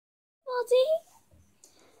everybody.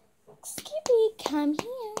 Skippy, come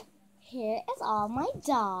here. Here is all my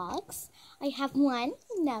dogs. I have one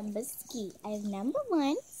number Ski. I have number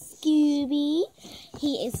 1, Scooby.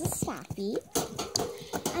 He is a Staffy.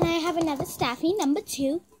 And I have another Staffy, number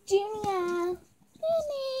 2, Junior.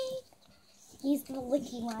 Benny. He's the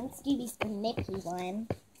licky one. Scooby's the nippy one.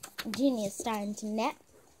 Junior's starting to nip.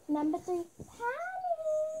 Number 3,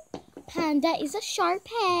 Panda. Panda is a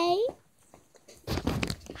Shar-Pei.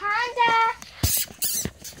 Panda!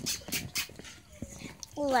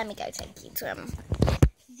 Let me go take you to him.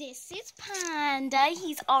 This is Panda.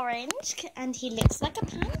 He's orange and he looks like a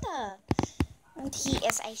panda. And he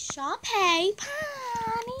is a Shar-Pei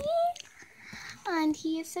pony. And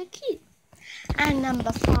he is so cute. And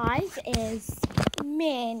number 5 is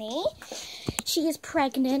Minnie. She is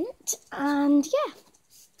pregnant. And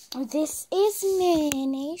yeah, this is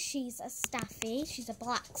Minnie. She's a Staffy. She's a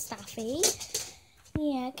black Staffy.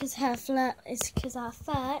 Yeah, because her fur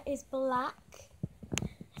is black.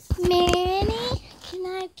 Minnie, can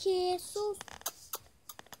I kiss you?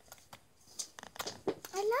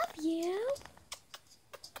 I love you.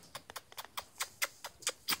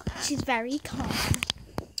 She's very calm.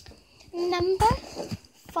 Number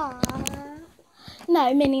 5.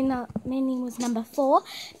 No, Minnie was number 4.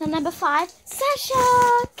 Now number 5, Sasha.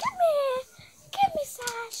 Come here. Give me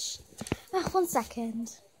Sash. Oh, 1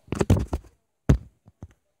 second.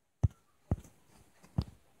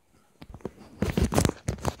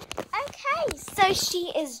 Okay, so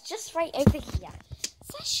she is just right over here.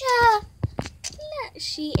 Sasha. Look,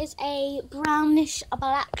 she is a brownish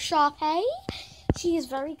black Shar-Pei. She is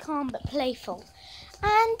very calm but playful.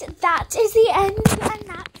 And that is the end. And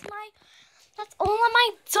that's all of my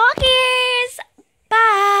doggies.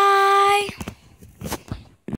 Bye.